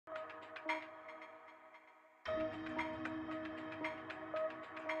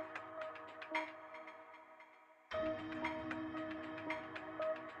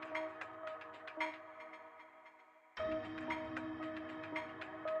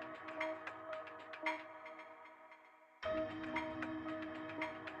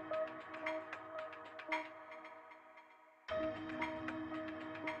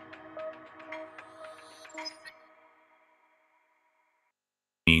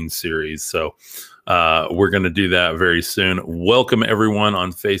series. So we're going to do that very soon. Welcome everyone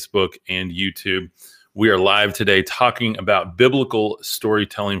on Facebook and YouTube. We are live today talking about biblical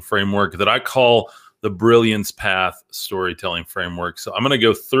storytelling framework that I call the Brilliance Path storytelling framework. So I'm going to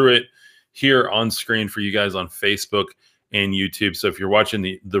go through it here on screen for you guys on Facebook and YouTube. So if you're watching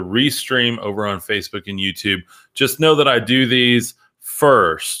the restream over on Facebook and YouTube, just know that I do these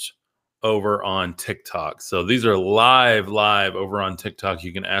first over on TikTok. So these are live over on TikTok.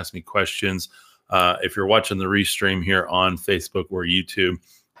 You can ask me questions. If you're watching the restream here on Facebook or YouTube,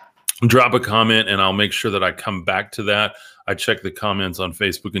 drop a comment and I'll make sure that I come back to that. I check the comments on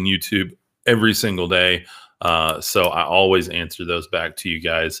Facebook and YouTube every single day. So I always answer those back to you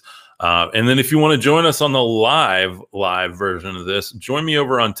guys. And then if you want to join us on the live version of this, join me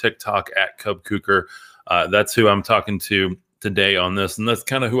over on TikTok at Cub Kuker. That's who I'm talking to today on this. And that's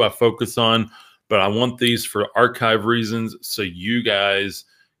kind of who I focus on. But I want these for archive reasons so you guys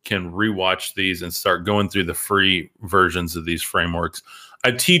can rewatch these and start going through the free versions of these frameworks.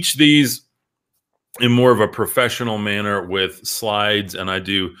 I teach these in more of a professional manner with slides, and I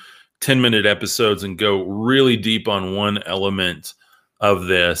do 10-minute episodes and go really deep on one element of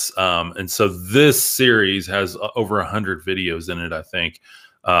this. And so this series has over 100 videos in it, I think,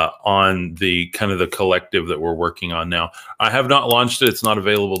 on the kind of the collective that we're working on now. I have not launched it. It's not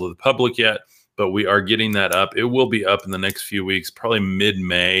available to the public yet, but we are getting that up. It will be up in the next few weeks, probably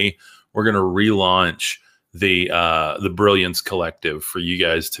mid-May. We're going to relaunch the Brilliance Collective for you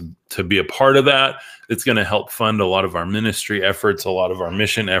guys to be a part of that. It's going to help fund a lot of our ministry efforts, a lot of our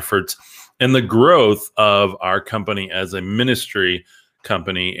mission efforts, and the growth of our company as a ministry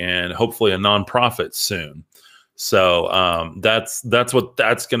company and hopefully a nonprofit soon. So that's what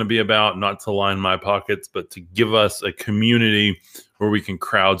that's going to be about, not to line my pockets, but to give us a community where we can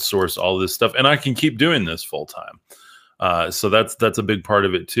crowdsource all this stuff. And I can keep doing this full time. So that's a big part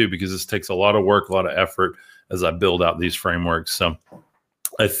of it too, because this takes a lot of work, a lot of effort as I build out these frameworks. So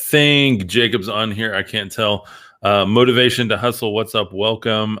I think Jacob's on here. I can't tell. Motivation to Hustle. What's up?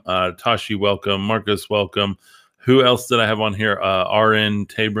 Welcome. Tashi, welcome. Marcus, welcome. Who else did I have on here? RN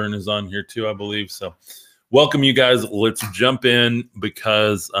Taburn is on here too, I believe. So welcome you guys. Let's jump in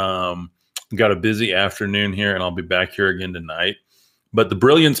because got a busy afternoon here and I'll be back here again tonight. But the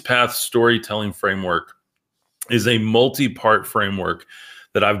Brilliance Path storytelling framework is a multi-part framework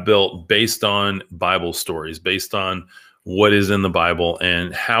that I've built based on Bible stories, based on what is in the Bible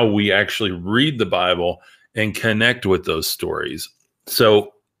and how we actually read the Bible and connect with those stories.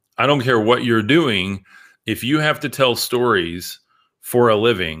 So I don't care what you're doing. If you have to tell stories for a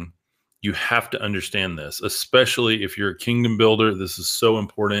living, you have to understand this, especially if you're a kingdom builder. This is so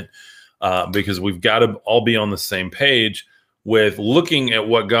important because we've got to all be on the same page with looking at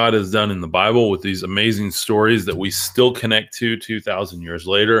what God has done in the Bible with these amazing stories that we still connect to 2,000 years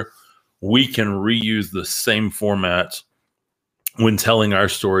later. We can reuse the same format when telling our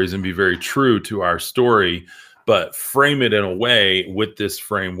stories and be very true to our story, but frame it in a way with this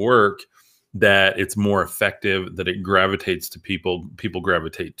framework that it's more effective, that it gravitates to people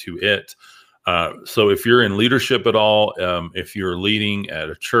gravitate to it. So if you're in leadership at all, if you're leading at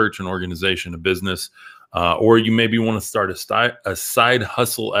a church, an organization, a business, or you maybe want to start a side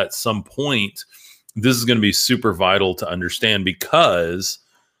hustle at some point, this is going to be super vital to understand because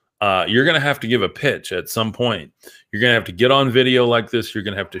you're going to have to give a pitch at some point. You're going to have to get on video like this. You're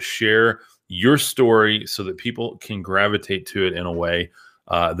going to have to share your story so that people can gravitate to it in a way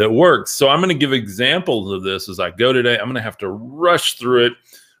that works. So I'm going to give examples of this as I go today. I'm going to have to rush through it.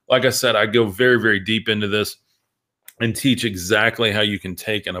 Like I said, I go very, very deep into this and teach exactly how you can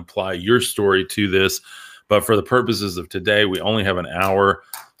take and apply your story to this. But for the purposes of today, we only have an hour.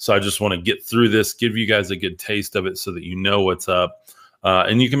 So I just want to get through this, give you guys a good taste of it so that you know what's up.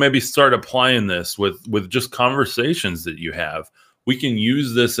 And you can maybe start applying this with just conversations that you have. We can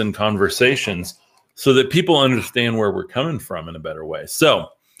use this in conversations so that people understand where we're coming from in a better way. So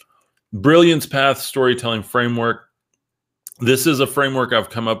Brilliance Path storytelling framework. This is a framework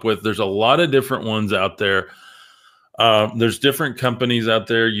I've come up with. There's a lot of different ones out there. There's different companies out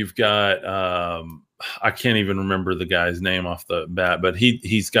there. You've got, I can't even remember the guy's name off the bat, but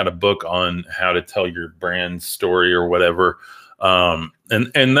he's got a book on how to tell your brand story or whatever.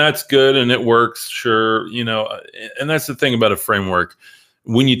 And that's good. And it works. Sure. You know, and that's the thing about a framework.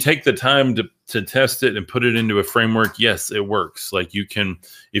 When you take the time to test it and put it into a framework, yes, it works. Like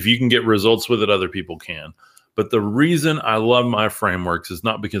if you can get results with it, other people can. But the reason I love my frameworks is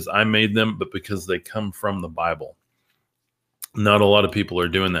not because I made them, but because they come from the Bible. Not a lot of people are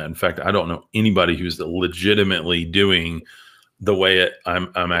doing that. In fact, I don't know anybody who's legitimately doing the way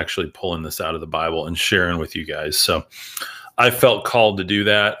I'm actually pulling this out of the Bible and sharing with you guys. So I felt called to do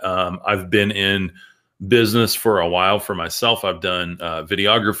that. I've been in business for a while for myself. I've done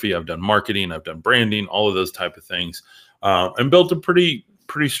videography, I've done marketing, I've done branding, all of those type of things, and built a pretty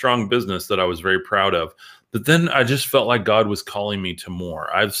strong business that I was very proud of. But then I just felt like God was calling me to more.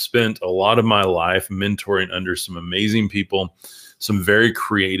 I've spent a lot of my life mentoring under some amazing people, some very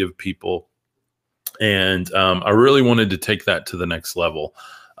creative people. And I really wanted to take that to the next level,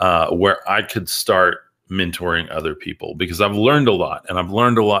 where I could start mentoring other people, because I've learned a lot, and I've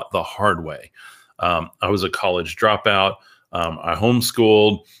learned a lot the hard way. I was a college dropout. I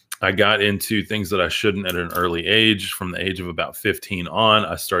homeschooled. I got into things that I shouldn't at an early age. From the age of about 15 on,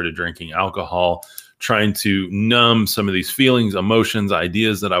 I started drinking alcohol, trying to numb some of these feelings, emotions,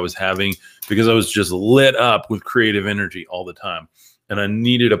 ideas that I was having, because I was just lit up with creative energy all the time. And I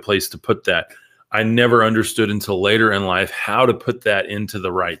needed a place to put that. I never understood until later in life how to put that into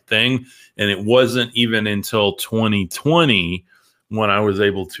the right thing. And it wasn't even until 2020 when I was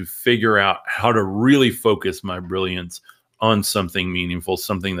able to figure out how to really focus my brilliance on something meaningful,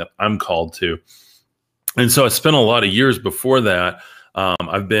 something that I'm called to. And so I spent a lot of years before that.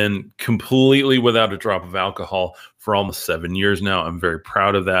 I've been completely without a drop of alcohol for almost 7 years now. I'm very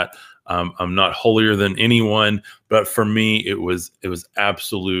proud of that. I'm not holier than anyone, but for me, it was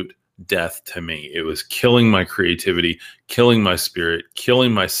absolute death to me. It was killing my creativity, killing my spirit,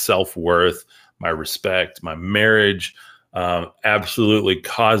 killing my self-worth, my respect, my marriage, absolutely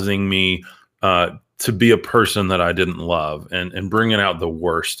causing me to be a person that I didn't love, and bringing out the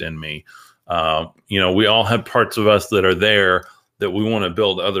worst in me. We all have parts of us that are there that we want to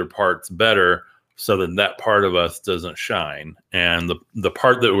build other parts better, so that that part of us doesn't shine. And the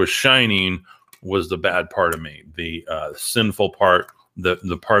part that was shining was the bad part of me, the sinful part,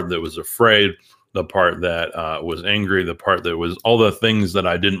 the part that was afraid, the part that was angry, the part that was all the things that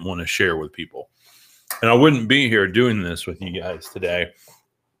I didn't want to share with people. And I wouldn't be here doing this with you guys today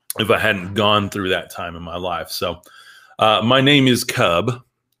if I hadn't gone through that time in my life. So my name is Cub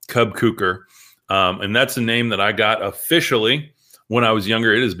Kuker. And that's a name that I got officially when I was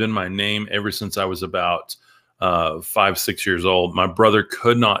younger. It has been my name ever since I was about 5, 6 years old. My brother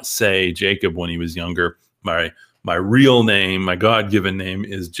could not say Jacob when he was younger. My real name, my God-given name,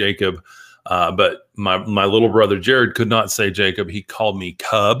 is Jacob. But my little brother Jared could not say Jacob. He called me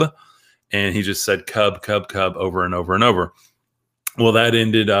Cub, and he just said Cub, Cub, Cub over and over and over. Well, that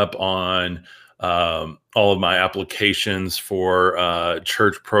ended up on all of my applications for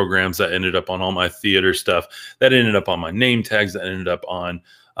church programs. That ended up on all my theater stuff. That ended up on my name tags. That ended up on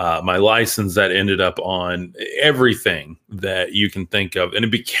my license. That ended up on everything that you can think of. And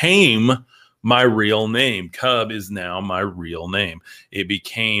it became my real name. Cub is now my real name. It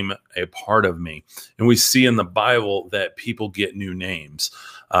became a part of me. And we see in the Bible that people get new names.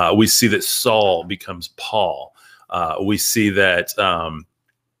 We see that Saul becomes Paul. We see that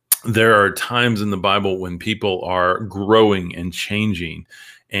there are times in the Bible when people are growing and changing,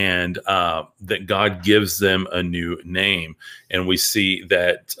 and that God gives them a new name. And we see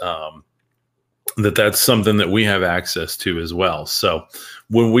that that's something that we have access to as well. So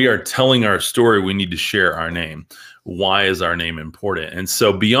when we are telling our story, we need to share our name. Why is our name important? And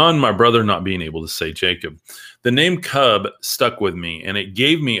so beyond my brother not being able to say Jacob, the name Cub stuck with me, and it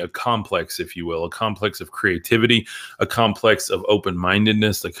gave me a complex, if you will, a complex of creativity, a complex of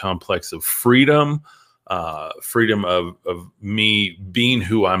open-mindedness, a complex of freedom, freedom of me being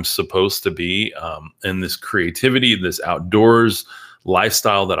who I'm supposed to be, and this creativity, this outdoors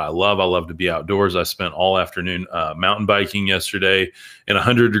lifestyle that I love. I love to be outdoors. I spent all afternoon mountain biking yesterday in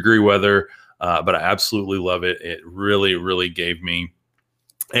 100-degree weather, but I absolutely love it. It really, really gave me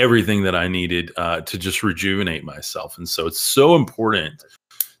everything that I needed to just rejuvenate myself. And so it's so important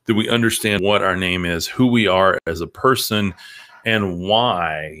that we understand what our name is, who we are as a person, and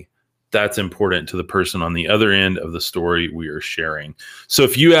why that's important to the person on the other end of the story we are sharing. So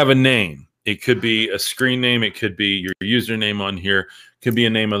if you have a name, it could be a screen name, it could be your username on here, it could be a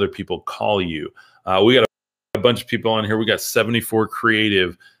name other people call you. We got a bunch of people on here. We got 74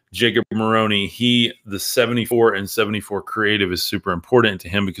 Creative. Jacob Maroney, the 74 and 74 Creative is super important to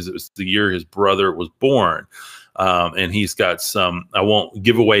him because it was the year his brother was born. And he's got some, I won't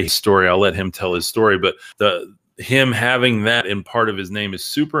give away his story. I'll let him tell his story, but him having that in part of his name is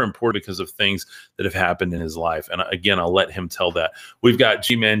super important because of things that have happened in his life. And again, I'll let him tell that. We've got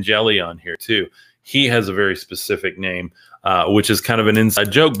G Mangeli on here too. He has a very specific name, which is kind of an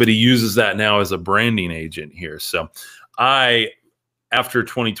inside joke, but he uses that now as a branding agent here. So I after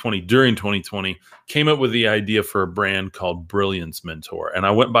 2020, during 2020, came up with the idea for a brand called Brilliance Mentor. And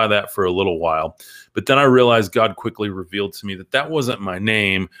I went by that for a little while. But then I realized God quickly revealed to me that that wasn't my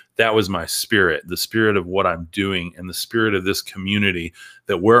name. That was my spirit, the spirit of what I'm doing and the spirit of this community,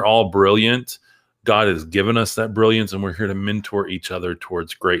 that we're all brilliant. God has given us that brilliance, and we're here to mentor each other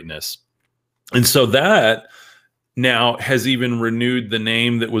towards greatness. And so that now has even renewed the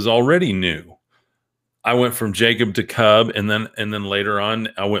name that was already new. I went from Jacob to Cub, and then later on,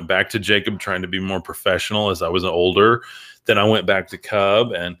 I went back to Jacob, trying to be more professional as I was older. Then I went back to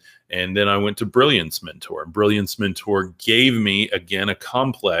Cub, and then I went to Brilliance Mentor. Brilliance Mentor gave me, again, a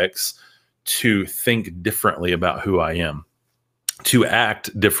complex to think differently about who I am, to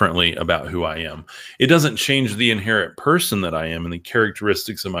act differently about who I am. It doesn't change the inherent person that I am and the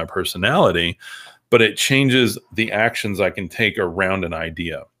characteristics of my personality, but it changes the actions I can take around an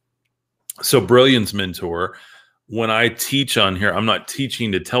idea. So Brilliance Mentor, when I teach on here, I'm not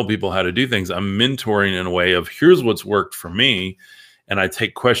teaching to tell people how to do things. I'm mentoring in a way of, here's what's worked for me. And I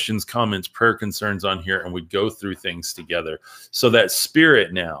take questions, comments, prayer concerns on here, and we go through things together. So that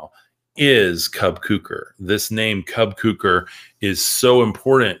spirit now is Cub Kuker. This name, Cub Kuker, is so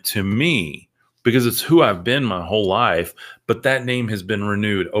important to me because it's who I've been my whole life. But that name has been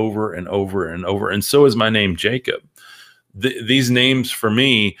renewed over and over and over. And so is my name, Jacob. These names for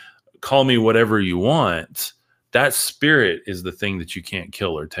me, call me whatever you want. That spirit is the thing that you can't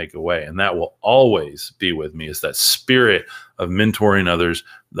kill or take away. And that will always be with me, is that spirit of mentoring others,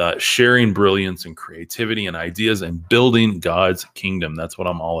 sharing brilliance and creativity and ideas and building God's kingdom. That's what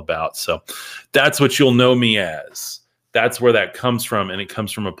I'm all about. So that's what you'll know me as. That's where that comes from. And it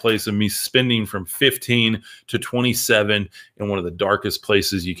comes from a place of me spending from 15 to 27 in one of the darkest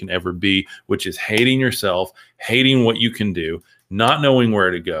places you can ever be, which is hating yourself, hating what you can do, not knowing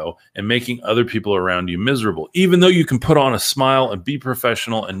where to go, and making other people around you miserable, even though you can put on a smile and be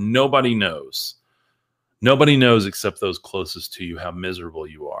professional and nobody knows. Nobody knows except those closest to you how miserable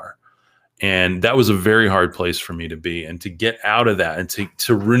you are. And that was a very hard place for me to be, and to get out of that and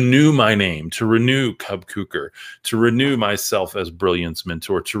to renew my name, to renew Cub Kuker, to renew myself as Brilliance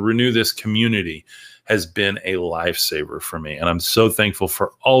Mentor, to renew this community has been a lifesaver for me. And I'm so thankful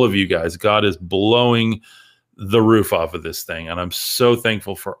for all of you guys. God is blowing the roof off of this thing. And I'm so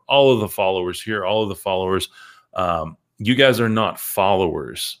thankful for all of the followers here, all of the followers. You guys are not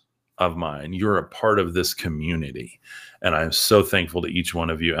followers of mine. You're a part of this community. And I'm so thankful to each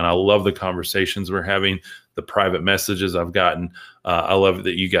one of you. And I love the conversations we're having, the private messages I've gotten. I love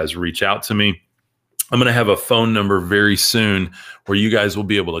that you guys reach out to me. I'm going to have a phone number very soon where you guys will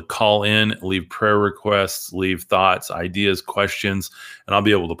be able to call in, leave prayer requests, leave thoughts, ideas, questions, and I'll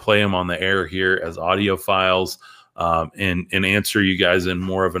be able to play them on the air here as audio files, and answer you guys in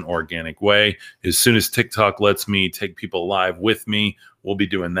more of an organic way. As soon as TikTok lets me take people live with me, we'll be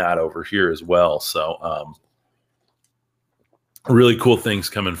doing that over here as well. So really cool things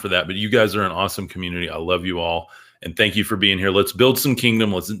coming for that. But you guys are an awesome community. I love you all. And thank you for being here. Let's build some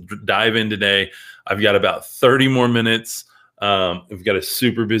kingdom. Let's dive in today. I've got about 30 more minutes. We've got a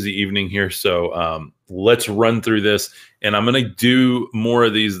super busy evening here. So let's run through this. And I'm going to do more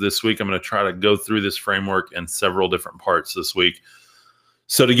of these this week. I'm going to try to go through this framework in several different parts this week.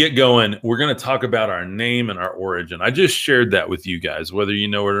 So to get going, we're going to talk about our name and our origin. I just shared that with you guys, whether you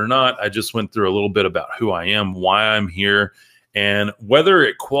know it or not. I just went through a little bit about who I am, why I'm here, and whether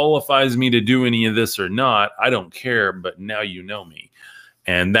it qualifies me to do any of this or not, I don't care, but now you know me.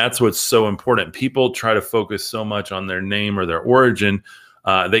 And that's what's so important. People try to focus so much on their name or their origin.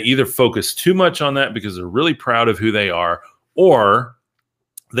 They either focus too much on that because they're really proud of who they are, or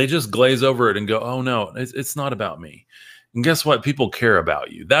they just glaze over it and go, oh no, it's not about me. And guess what? People care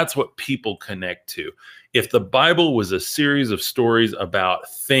about you. That's what people connect to. If the Bible was a series of stories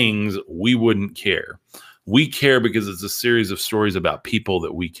about things, we wouldn't care. We care because it's a series of stories about people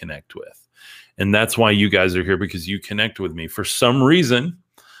that we connect with. And that's why you guys are here, because you connect with me. For some reason,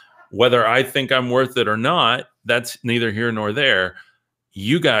 whether I think I'm worth it or not, that's neither here nor there.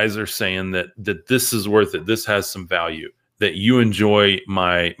 You guys are saying that this is worth it. This has some value, that you enjoy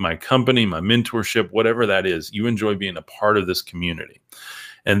my company, my mentorship, whatever that is. You enjoy being a part of this community.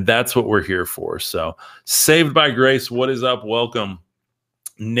 And that's what we're here for. So Saved by Grace, what is up? Welcome.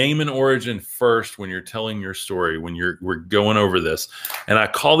 Name and origin first when you're telling your story, when we're going over this. And I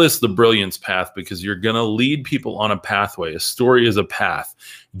call this the brilliance path, because you're going to lead people on a pathway. A story is a path.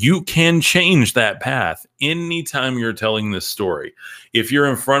 You can change that path anytime you're telling this story. If you're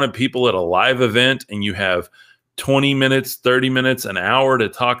in front of people at a live event and you have 20 minutes, 30 minutes, an hour to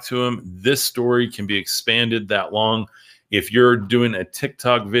talk to them, this story can be expanded that long. If you're doing a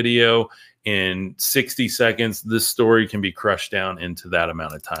TikTok video in 60 seconds, this story can be crushed down into that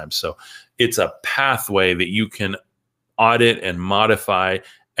amount of time. So it's a pathway that you can audit and modify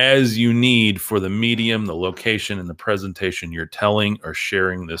as you need for the medium, the location, and the presentation you're telling or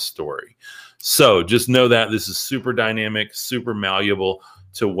sharing this story. So just know that this is super dynamic, super malleable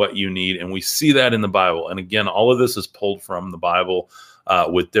to what you need. And we see that in the Bible. And again, all of this is pulled from the Bible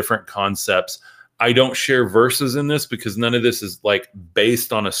with different concepts. I don't share verses in this because none of this is like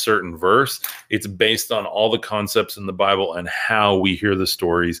based on a certain verse. It's based on all the concepts in the Bible and how we hear the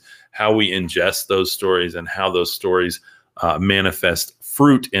stories, how we ingest those stories, and how those stories manifest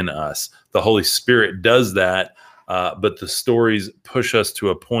fruit in us. The Holy Spirit does that, but the stories push us to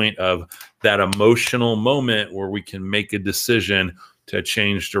a point of that emotional moment where we can make a decision to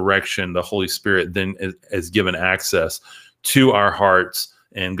change direction. The Holy Spirit then is given access to our hearts,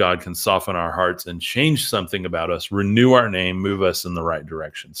 and God can soften our hearts and change something about us, renew our name, move us in the right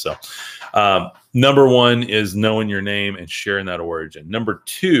direction. So number one is knowing your name and sharing that origin. Number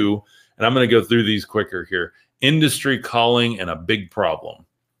two, and I'm going to go through these quicker here, industry calling and a big problem.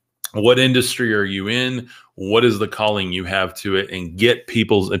 What industry are you in? What is the calling you have to it? And get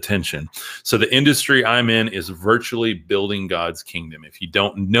people's attention. So the industry I'm in is virtually building God's kingdom. If you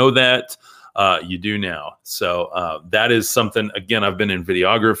don't know that, you do now. So that is something, again, I've been in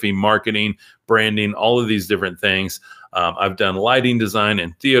videography, marketing, branding, all of these different things. I've done lighting design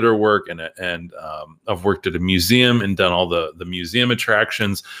and theater work, and I've worked at a museum and done all the museum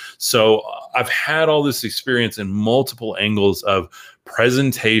attractions. So I've had all this experience in multiple angles of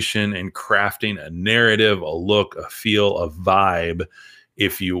presentation and crafting a narrative, a look, a feel, a vibe,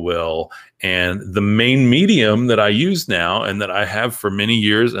 if you will. And the main medium that I use now and that I have for many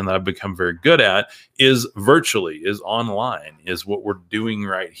years and that I've become very good at is virtually, is online, is what we're doing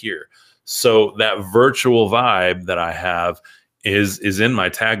right here. So that virtual vibe that I have is in my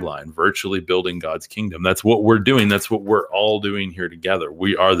tagline, virtually building God's kingdom. That's what we're doing. That's what we're all doing here together.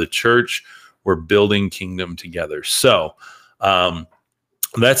 We are the church. We're building kingdom together. So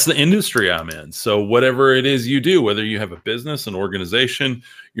that's the industry I'm in. So whatever it is you do, whether you have a business, an organization,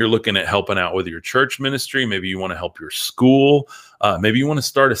 you're looking at helping out with your church ministry, maybe you want to help your school, maybe you want to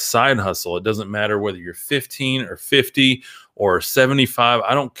start a side hustle. It doesn't matter whether you're 15 or 50 or 75.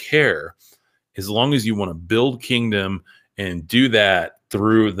 I don't care. As long as you want to build kingdom and do that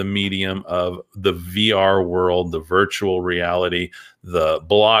through the medium of the VR world, the virtual reality, the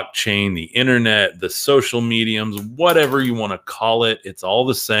blockchain, the internet, the social mediums, whatever you want to call it, it's all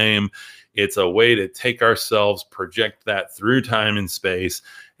the same. It's a way to take ourselves, project that through time and space,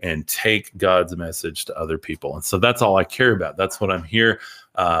 and take God's message to other people. And so that's all I care about. That's what I'm here,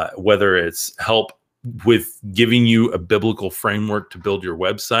 whether it's help with giving you a biblical framework to build your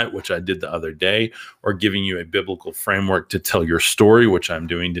website, which I did the other day, or giving you a biblical framework to tell your story, which I'm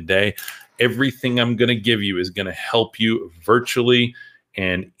doing today. Everything I'm going to give you is going to help you virtually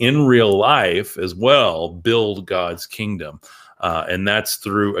and in real life as well build God's kingdom. And that's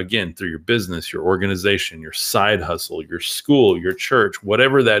through, again, through your business, your organization, your side hustle, your school, your church,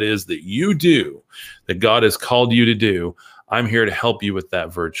 whatever that is that you do, that God has called you to do. I'm here to help you with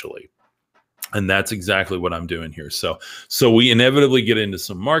that virtually. And that's exactly what I'm doing here. So we inevitably get into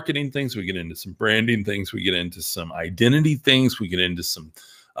some marketing things. We get into some branding things. We get into some identity things. We get into some,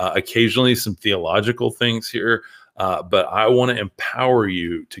 occasionally some theological things here. But I want to empower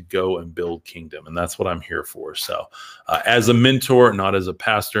you to go and build kingdom. And that's what I'm here for. So as a mentor, not as a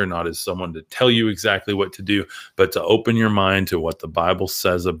pastor, not as someone to tell you exactly what to do, but to open your mind to what the Bible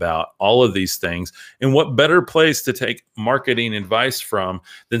says about all of these things. And what better place to take marketing advice from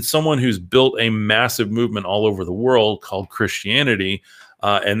than someone who's built a massive movement all over the world called Christianity.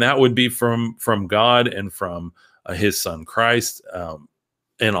 And that would be from God and from his son Christ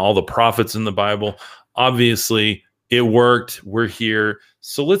and all the prophets in the Bible. Obviously, it worked. We're here.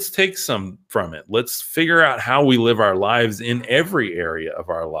 So let's take some from it. Let's figure out how we live our lives in every area of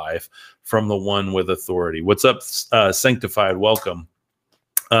our life from the one with authority. What's up, Sanctified? Welcome.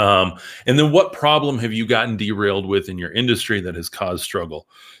 And then what problem have you gotten derailed with in your industry that has caused struggle?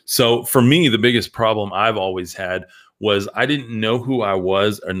 So for me, the biggest problem I've always had was I didn't know who I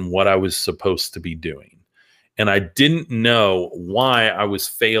was and what I was supposed to be doing. And I didn't know why I was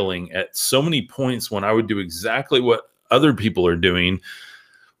failing at so many points when I would do exactly what other people are doing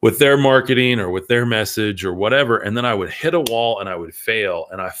with their marketing or with their message or whatever. And then I would hit a wall and I would fail.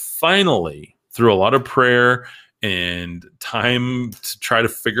 And I finally, through a lot of prayer and time to try to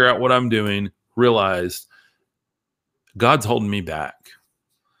figure out what I'm doing, realized God's holding me back.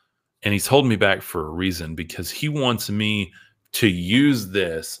 And he's holding me back for a reason, because he wants me to use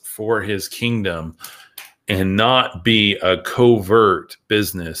this for his kingdom and not be a covert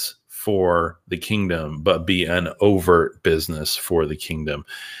business for the kingdom, but be an overt business for the kingdom.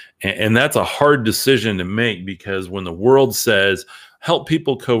 And that's a hard decision to make, because when the world says, help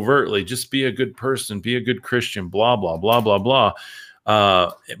people covertly, just be a good person, be a good Christian, blah, blah, blah, blah, blah.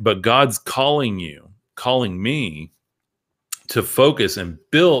 But God's calling me to focus and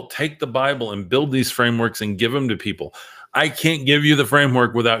take the Bible and build these frameworks and give them to people. I can't give you the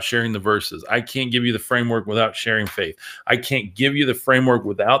framework without sharing the verses. I can't give you the framework without sharing faith. I can't give you the framework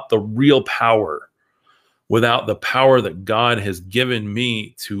without the real power, without the power that God has given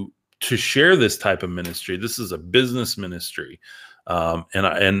me to share this type of ministry. This is a business ministry. And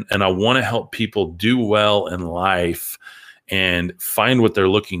I want to help people do well in life and find what they're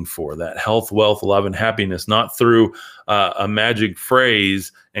looking for, that health, wealth, love, and happiness, not through a magic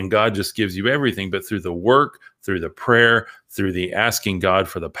phrase and God just gives you everything, but through the work, through the prayer, through the asking God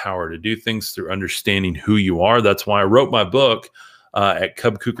for the power to do things, through understanding who you are. That's why I wrote my book at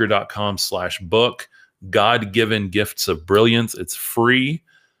cubkuker.com/book, God-Given Gifts of Brilliance. It's free,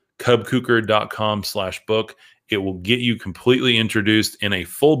 cubkuker.com/book. It will get you completely introduced in a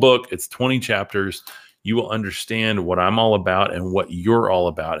full book. It's 20 chapters. You will understand what I'm all about and what you're all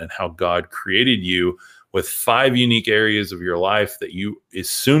about, and how God created you with 5 unique areas of your life that as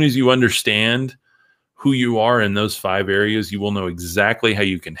soon as you understand who you are in those 5 areas, you will know exactly how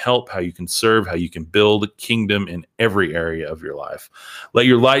you can help, how you can serve, how you can build a kingdom in every area of your life. Let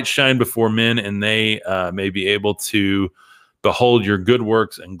your light shine before men, and they may be able to behold your good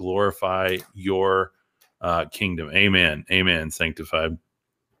works and glorify your kingdom. Amen. Amen. Sanctified.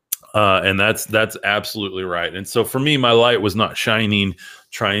 And that's absolutely right. And so for me, my light was not shining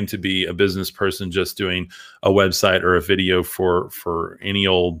trying to be a business person, just doing a website or a video for any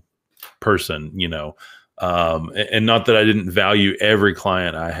old person, and not that I didn't value every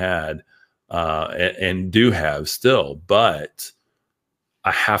client I had, and do have still, but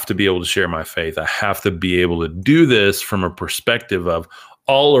I have to be able to share my faith. I have to be able to do this from a perspective of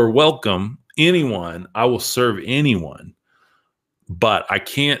all are welcome. Anyone, I will serve anyone, but I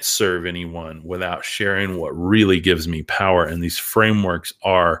can't serve anyone without sharing what really gives me power. And these frameworks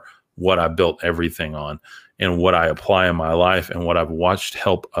are what I built everything on, and what I apply in my life, and what I've watched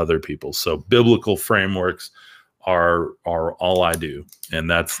help other people. So biblical frameworks are all I do. And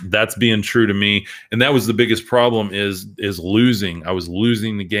that's being true to me. And that was the biggest problem is losing. I was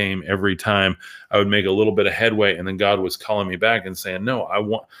losing the game every time I would make a little bit of headway. And then God was calling me back and saying, no,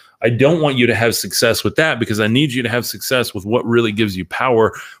 I don't want you to have success with that, because I need you to have success with what really gives you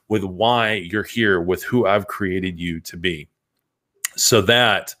power, with why you're here, with who I've created you to be. So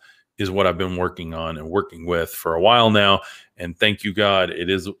that is what I've been working on and working with for a while now. And thank you, God. It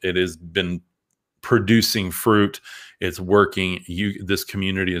has been producing fruit. It's working. This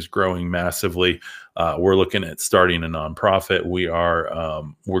community is growing massively. We're looking at starting a nonprofit.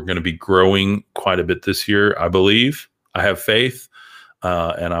 We're going to be growing quite a bit this year, I believe. I have faith,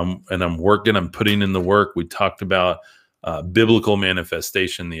 and I'm working. I'm putting in the work. We talked about biblical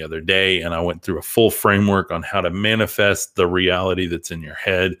manifestation the other day, and I went through a full framework on how to manifest the reality that's in your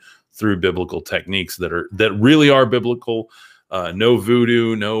head through biblical techniques that really are biblical. No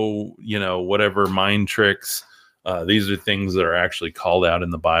voodoo, no, whatever mind tricks. These are things that are actually called out in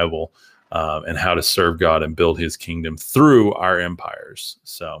the Bible, and how to serve God and build his kingdom through our empires.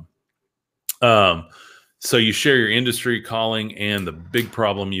 So you share your industry calling and the big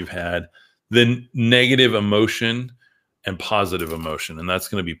problem you've had, then negative emotion and positive emotion. And that's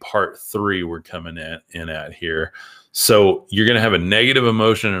going to be part 3 we're coming in at here. So you're going to have a negative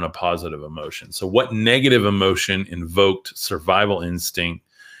emotion and a positive emotion. So what negative emotion invoked survival instinct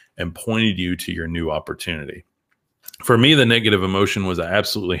and pointed you to your new opportunity? For me, the negative emotion was I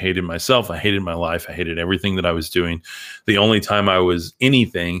absolutely hated myself. I hated my life. I hated everything that I was doing. The only time I was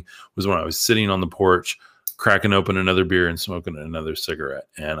anything was when I was sitting on the porch, cracking open another beer and smoking another cigarette.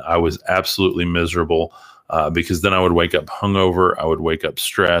 And I was absolutely miserable. Because then I would wake up hungover, I would wake up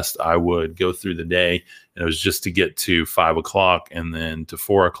stressed, I would go through the day, and it was just to get to 5 o'clock, and then to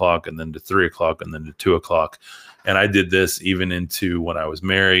 4 o'clock, and then to 3 o'clock, and then to 2 o'clock. And I did this even into when I was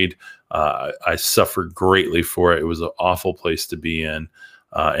married. I suffered greatly for it. It was an awful place to be in.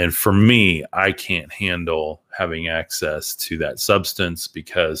 And for me, I can't handle having access to that substance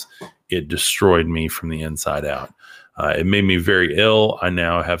because it destroyed me from the inside out. It made me very ill. I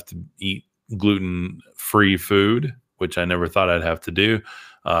now have to eat gluten-free food, which I never thought I'd have to do,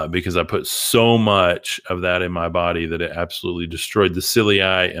 because I put so much of that in my body that it absolutely destroyed the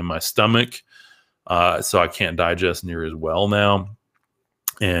ciliary in my stomach. So I can't digest near as well now.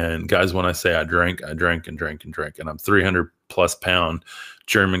 And guys, when I say I drank, and I'm 300+ pound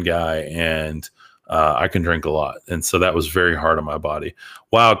German guy. And I can drink a lot. And so that was very hard on my body.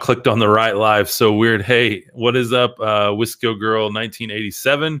 Wow, clicked on the right live. So weird. Hey, what is up? Wisco Girl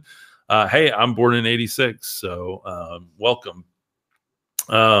 1987. Hey, I'm born in 86. So welcome.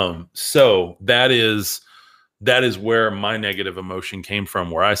 So that is where my negative emotion came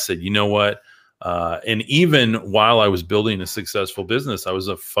from, where I said, you know what? And even while I was building a successful business, I was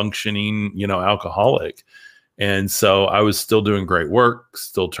a functioning, alcoholic. And so I was still doing great work,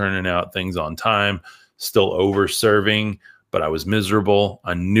 still turning out things on time, still over serving, but I was miserable.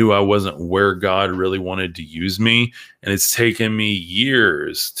 I knew I wasn't where God really wanted to use me. And it's taken me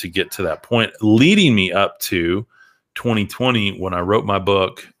years to get to that point, leading me up to 2020 when I wrote my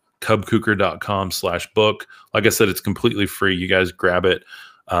book, cubkuker.com/book. Like I said, it's completely free. You guys grab it.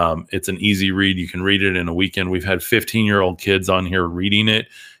 It's an easy read. You can read it in a weekend. We've had 15-year-old kids on here reading it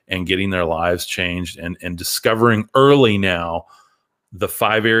and getting their lives changed and discovering early now the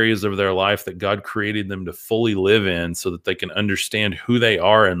 5 areas of their life that God created them to fully live in, so that they can understand who they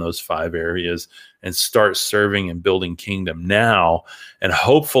are in those 5 areas and start serving and building kingdom now, and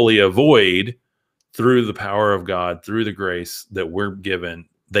hopefully avoid, through the power of God, through the grace that we're given,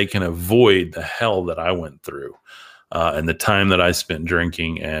 they can avoid the hell that I went through. And the time that I spent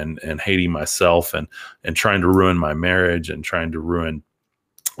drinking and hating myself and trying to ruin my marriage and trying to ruin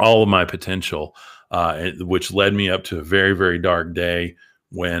all of my potential, which led me up to a very, very dark day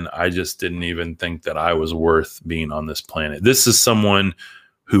when I just didn't even think that I was worth being on this planet. This is someone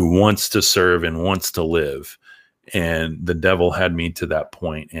who wants to serve and wants to live. And the devil had me to that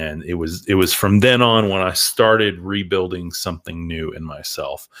point. And it was from then on when I started rebuilding something new in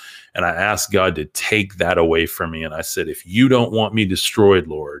myself. And I asked God to take that away from me. And I said, if you don't want me destroyed,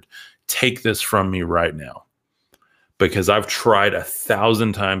 Lord, take this from me right now. Because I've tried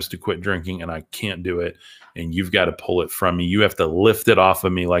 1,000 times to quit drinking and I can't do it. And you've got to pull it from me. You have to lift it off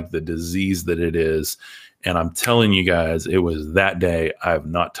of me like the disease that it is. And I'm telling you guys, it was that day I have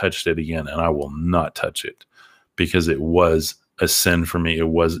not touched it again, and I will not touch it, because it was a sin for me. It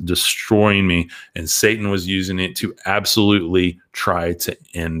was destroying me, and Satan was using it to absolutely try to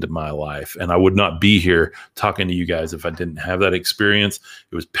end my life. And I would not be here talking to you guys if I didn't have that experience.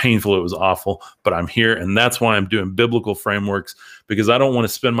 It was painful. It was awful, but I'm here. And that's why I'm doing biblical frameworks, because I don't want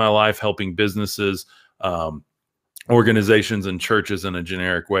to spend my life helping businesses, organizations and churches in a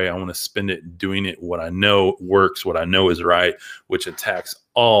generic way. I want to spend it doing it what I know works, what I know is right, which attacks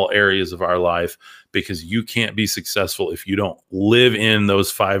all areas of our life, because you can't be successful if you don't live in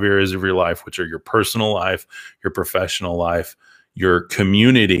those 5 areas of your life, which are your personal life, your professional life, your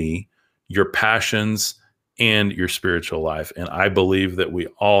community, your passions, and your spiritual life. And I believe that we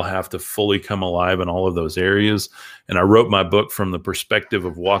all have to fully come alive in all of those areas. And I wrote my book from the perspective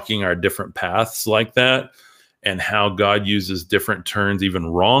of walking our different paths like that, and how God uses different turns, even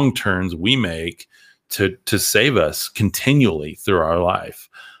wrong turns we make, to save us continually through our life,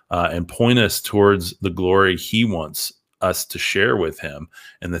 and point us towards the glory he wants us to share with him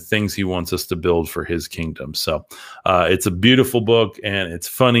and the things he wants us to build for his kingdom. So it's a beautiful book, and it's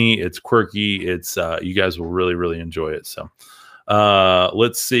funny, it's quirky, it's you guys will really, really enjoy it. So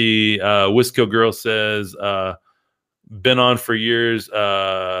let's see. Wisco Girl says, been on for years,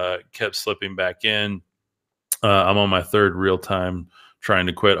 kept slipping back in. I'm on my 3rd real time trying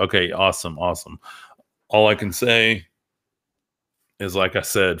to quit. Okay, awesome. All I can say is, like I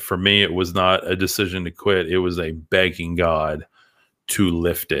said, for me, it was not a decision to quit. It was a begging God to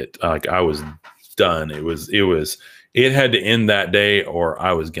lift it. Like, I was done. It had to end that day, or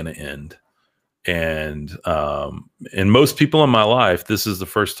I was going to end. And most people in my life, this is the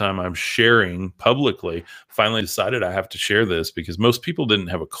first time I'm sharing publicly. Finally decided I have to share this, because most people didn't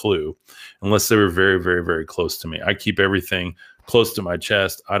have a clue unless they were very, very, very close to me. I keep everything close to my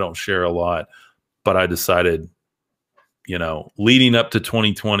chest. I don't share a lot, but I decided, leading up to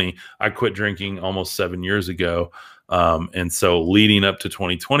 2020, I quit drinking almost 7 years ago. And so leading up to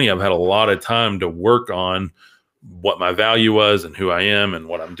 2020, I've had a lot of time to work on what my value was and who I am and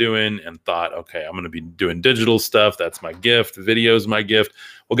what I'm doing, and thought, okay, I'm going to be doing digital stuff. That's my gift. Video is my gift.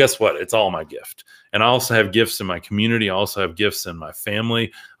 Well, guess what? It's all my gift. And I also have gifts in my community. I also have gifts in my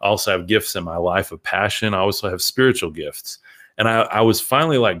family. I also have gifts in my life of passion. I also have spiritual gifts. And I was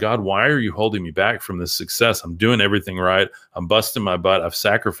finally like, God, why are you holding me back from this success? I'm doing everything right. I'm busting my butt. I've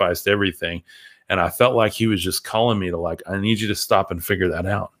sacrificed everything. And I felt like he was just calling me to, like, I need you to stop and figure that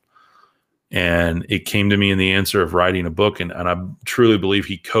out. And it came to me in the answer of writing a book. And I truly believe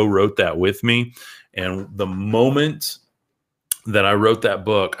he co-wrote that with me. And the moment that I wrote that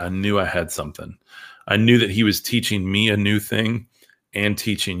book, I knew I had something. I knew that he was teaching me a new thing, and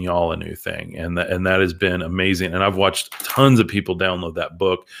teaching y'all a new thing. And that has been amazing. And I've watched tons of people download that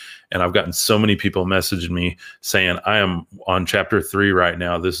book, and I've gotten so many people messaging me saying, I am on chapter 3 right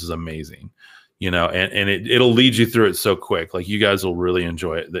now. This is amazing. And it'll lead you through it so quick. Like, you guys will really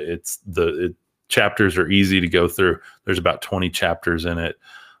enjoy it. Chapters are easy to go through. There's about 20 chapters in it.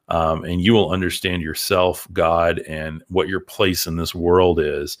 And you will understand yourself, God, and what your place in this world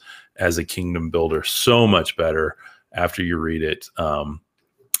is as a kingdom builder so much better after you read it. And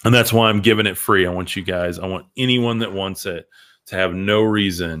that's why I'm giving it free. I want anyone that wants it to have no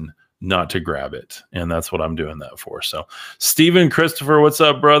reason not to grab it. And that's what I'm doing that for. So Stephen Christopher, what's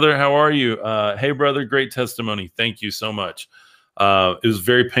up, brother? How are you? Hey, brother, great testimony. Thank you so much. It was a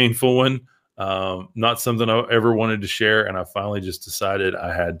very painful one. Not something I ever wanted to share, and I finally just decided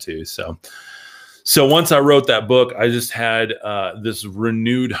I had to. So once I wrote that book, I just had this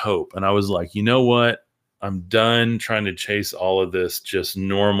renewed hope, and I was like, you know what? I'm done trying to chase all of this just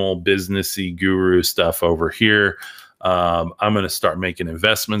normal businessy guru stuff over here. I'm going to start making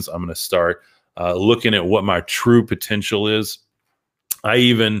investments. I'm going to start looking at what my true potential is. I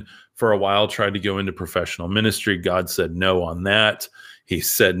even, for a while, tried to go into professional ministry. God said no on that. He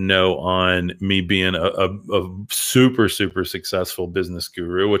said no on me being a super, super successful business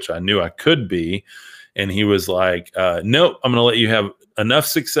guru, which I knew I could be. And he was like, nope, I'm going to let you have enough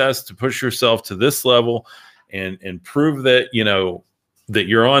success to push yourself to this level and prove that, that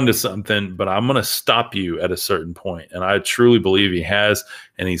you're onto something, but I'm going to stop you at a certain point. And I truly believe he has,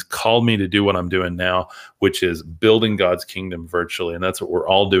 and he's called me to do what I'm doing now, which is building God's kingdom virtually. And that's what we're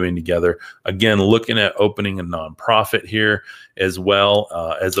all doing together. Again, looking at opening a nonprofit here as well,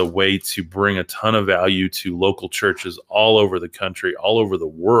 as a way to bring a ton of value to local churches all over the country, all over the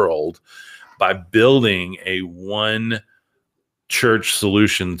world, by building a one church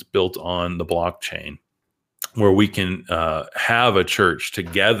solutions built on the blockchain, where we can have a church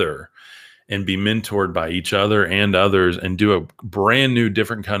together and be mentored by each other and others, and do a brand new,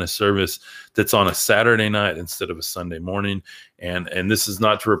 different kind of service that's on a Saturday night instead of a Sunday morning. And this is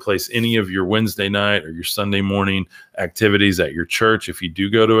not to replace any of your Wednesday night or your Sunday morning activities at your church. If you do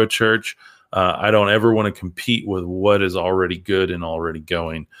go to a church, I don't ever want to compete with what is already good and already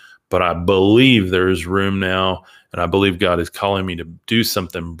going. But I believe there is room now, and I believe God is calling me to do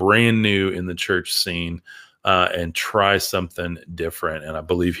something brand new in the church scene, and try something different. And I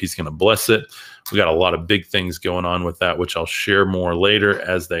believe he's going to bless it. We got a lot of big things going on with that, which I'll share more later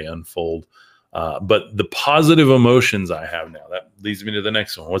as they unfold. But the positive emotions I have now, that leads me to the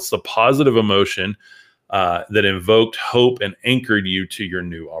next one. What's the positive emotion that invoked hope and anchored you to your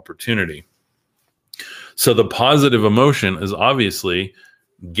new opportunity? So the positive emotion is obviously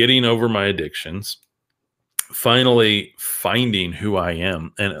getting over my addictions, finally finding who I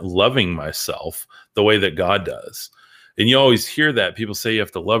am and loving myself the way that God does. And you always hear that people say you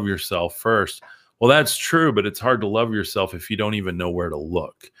have to love yourself first. Well, that's true, but it's hard to love yourself if you don't even know where to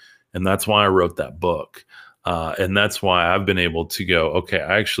look. And that's why I wrote that book. And that's why I've been able to go, okay,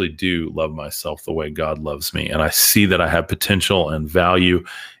 I actually do love myself the way God loves me. And I see that I have potential and value.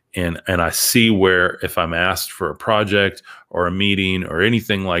 And I see where, if I'm asked for a project or a meeting or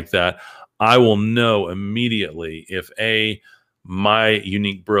anything like that, I will know immediately if A, my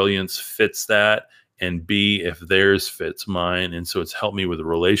unique brilliance fits that, and B, if theirs fits mine. And so it's helped me with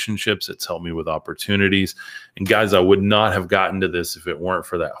relationships. It's helped me with opportunities. And guys, I would not have gotten to this if it weren't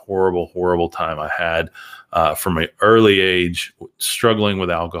for that horrible, horrible time I had from an early age, struggling with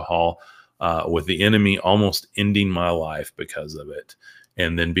alcohol, with the enemy almost ending my life because of it.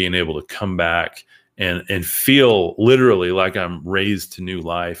 And then being able to come back and feel literally like I'm raised to new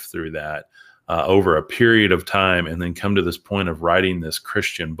life through that over a period of time, and then come to this point of writing this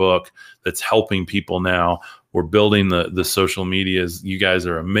Christian book that's helping people now. We're building the social medias. You guys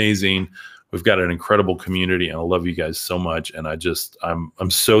are amazing. We've got an incredible community, and I love you guys so much. And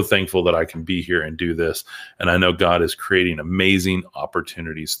I'm so thankful that I can be here and do this. And I know God is creating amazing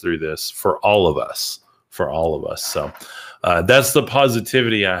opportunities through this for all of us, So that's the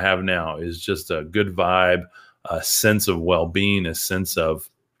positivity I have now, is just a good vibe, a sense of well-being, a sense of,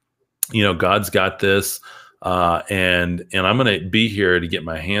 God's got this, and I'm going to be here to get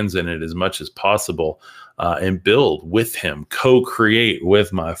my hands in it as much as possible, and build with him, co-create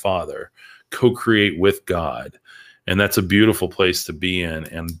with my Father, co-create with God. And that's a beautiful place to be in.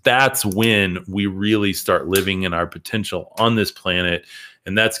 And that's when we really start living in our potential on this planet.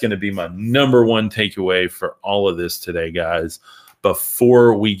 And that's going to be my number one takeaway for all of this today, guys.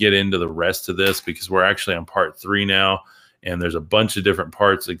 Before we get into the rest of this, because we're actually on part 3 now, and there's a bunch of different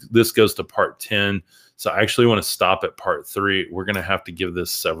parts. This goes to part 10. So I actually want to stop at part 3. We're going to have to give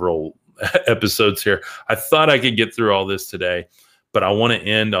this several episodes here. I thought I could get through all this today, but I want to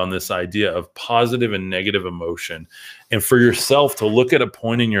end on this idea of positive and negative emotion. And for yourself to look at a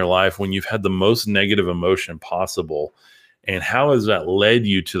point in your life when you've had the most negative emotion possible, and how has that led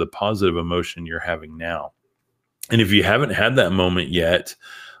you to the positive emotion you're having now? And if you haven't had that moment yet,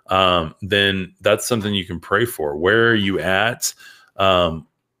 then that's something you can pray for. Where are you at?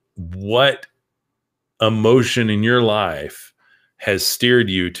 What emotion in your life has steered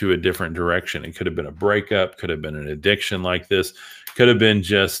you to a different direction? It could have been a breakup, could have been an addiction like this, could have been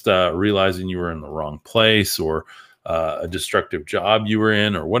just realizing you were in the wrong place, or a destructive job you were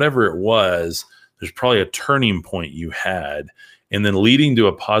in, or whatever it was. There's probably a turning point you had, and then leading to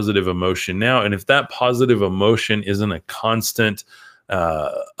a positive emotion now. And if that positive emotion isn't a constant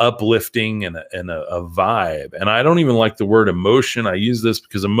uplifting and a vibe, and I don't even like the word emotion. I use this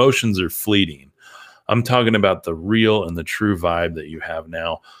because emotions are fleeting. I'm talking about the real and the true vibe that you have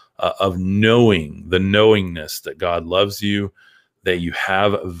now, of knowing, the knowingness that God loves you, that you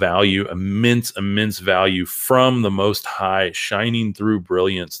have value, immense value from the Most High, shining through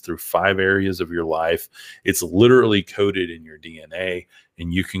brilliance through 5 areas of your life. It's literally coded in your DNA,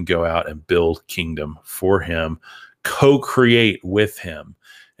 and you can go out and build kingdom for Him, co-create with Him.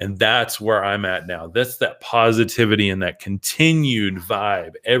 And that's where I'm at now. That's that positivity and that continued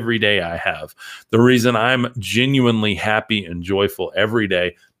vibe every day I have. The reason I'm genuinely happy and joyful every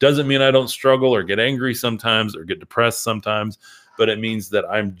day doesn't mean I don't struggle or get angry sometimes or get depressed sometimes, but it means that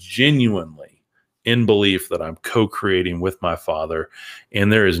I'm genuinely in belief that I'm co-creating with my Father.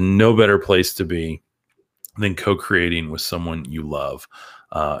 And there is no better place to be than co-creating with someone you love.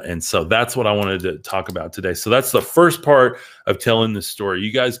 And so that's what I wanted to talk about today. So that's the first part of telling this story.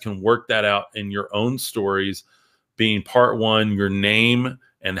 You guys can work that out in your own stories, being part 1, your name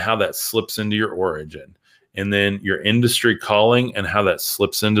and how that slips into your origin, and then your industry calling and how that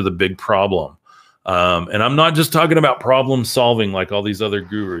slips into the big problem. And I'm not just talking about problem solving like all these other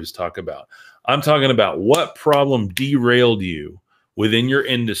gurus talk about. I'm talking about what problem derailed you within your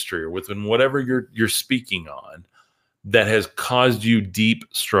industry or within whatever you're speaking on, that has caused you deep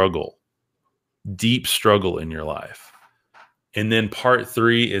struggle in your life. And then part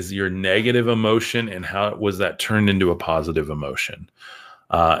 3 is your negative emotion and how was that turned into a positive emotion.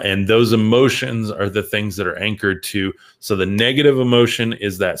 And those emotions are the things that are anchored to. So the negative emotion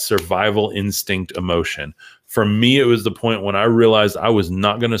is that survival instinct emotion. For me, it was the point when I realized I was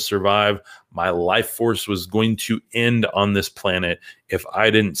not going to survive. My life force was going to end on this planet if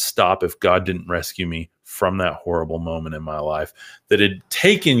I didn't stop, if God didn't rescue me from that horrible moment in my life that had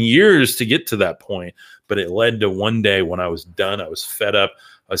taken years to get to that point. But it led to one day when I was done, I was fed up.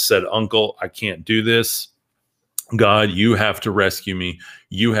 I said, Uncle, I can't do this. God, you have to rescue me.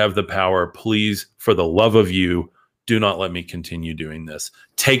 You have the power. Please, for the love of you, do not let me continue doing this.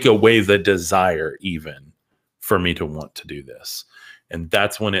 Take away the desire even for me to want to do this. And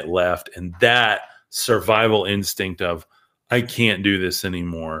that's when it left. And that survival instinct of, I can't do this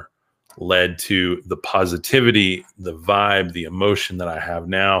anymore, led to the positivity, the vibe, the emotion that I have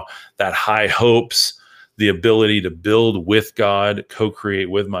now, that high hopes, the ability to build with God, co-create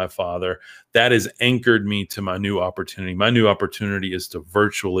with my Father. That has anchored me to my new opportunity. My new opportunity is to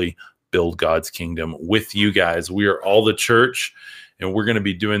virtually build God's kingdom with you guys. We are all the church, and we're going to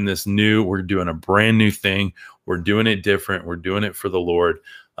be doing this new. We're doing a brand new thing. We're doing it different. We're doing it for the Lord.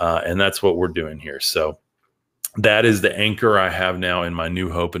 And that's what we're doing here. So that is the anchor I have now in my new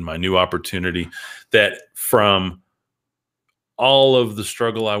hope and my new opportunity, that from all of the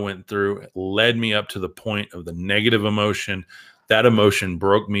struggle I went through led me up to the point of the negative emotion. That emotion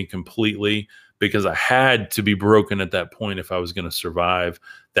broke me completely because I had to be broken at that point if I was going to survive.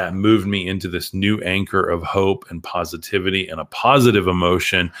 That moved me into this new anchor of hope and positivity and a positive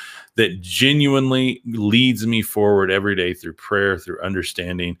emotion that genuinely leads me forward every day through prayer, through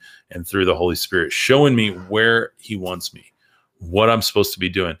understanding, and through the Holy Spirit, showing me where He wants me, what I'm supposed to be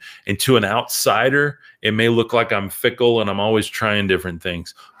doing. And to an outsider, it may look like I'm fickle and I'm always trying different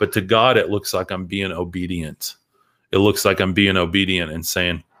things. But to God, it looks like I'm being obedient. It looks like I'm being obedient and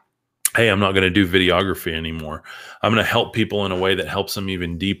saying, hey, I'm not going to do videography anymore. I'm going to help people in a way that helps them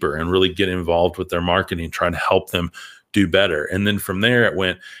even deeper and really get involved with their marketing, trying to help them do better. And then from there it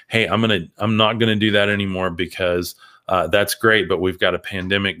went, hey, I'm not going to do that anymore because that's great, but we've got a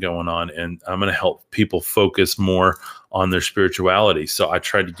pandemic going on and I'm going to help people focus more on their spirituality. So I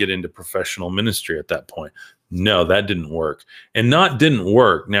tried to get into professional ministry at that point. No, that didn't work. And didn't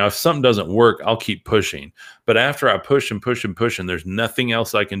work. Now, if something doesn't work, I'll keep pushing. But after I push and push and push and there's nothing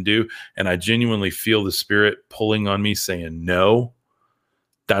else I can do, and I genuinely feel the Spirit pulling on me saying no,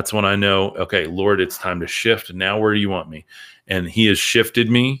 that's when I know, okay, Lord, it's time to shift. Now where do you want me? And He has shifted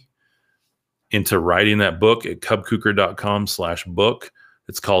me into writing that book at cubkuker.com/book.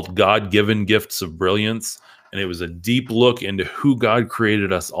 It's called God-Given Gifts of Brilliance. And it was a deep look into who God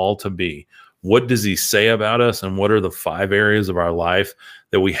created us all to be. What does he say about us? And what are the 5 areas of our life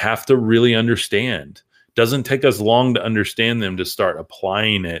that we have to really understand? Doesn't take us long to understand them to start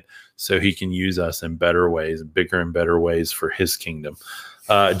applying it so he can use us in better ways, bigger and better ways for his kingdom.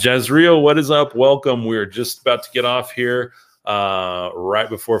 Jazreel, what is up? Welcome. We're just about to get off here right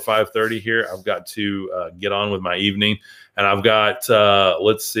before 5:30 here. I've got to get on with my evening. And I've got,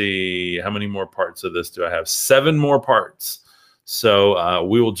 let's see, how many more parts of this do I have? 7 more parts. So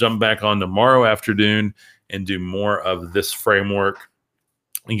we will jump back on tomorrow afternoon and do more of this framework.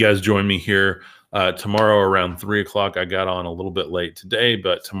 You guys join me here tomorrow around 3 o'clock. I got on a little bit late today,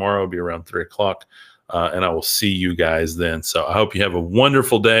 but tomorrow will be around 3 o'clock. And I will see you guys then. So I hope you have a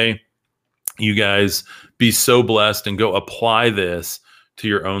wonderful day. You guys be so blessed and go apply this to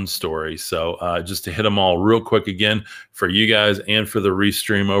your own story. So just to hit them all real quick again for you guys and for the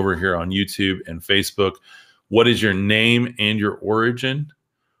restream over here on YouTube and Facebook. What is your name and your origin?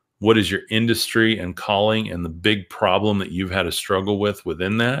 What is your industry and calling and the big problem that you've had to struggle with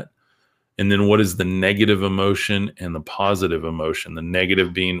within that? And then what is the negative emotion and the positive emotion? The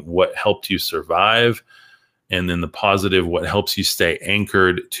negative being what helped you survive, and then the positive, what helps you stay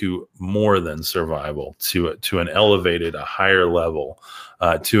anchored to more than survival, to an elevated, a higher level,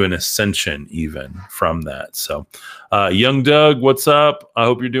 to an ascension even from that. So Young Doug, what's up? I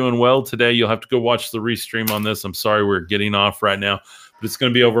hope you're doing well today. You'll have to go watch the restream on this. I'm sorry we're getting off right now, but it's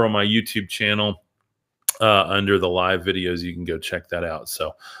going to be over on my YouTube channel under the live videos. You can go check that out.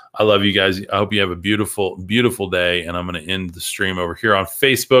 So I love you guys. I hope you have a beautiful, beautiful day. And I'm going to end the stream over here on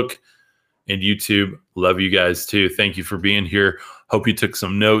Facebook and YouTube. Love you guys too. Thank you for being here. Hope you took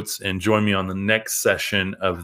some notes and join me on the next session of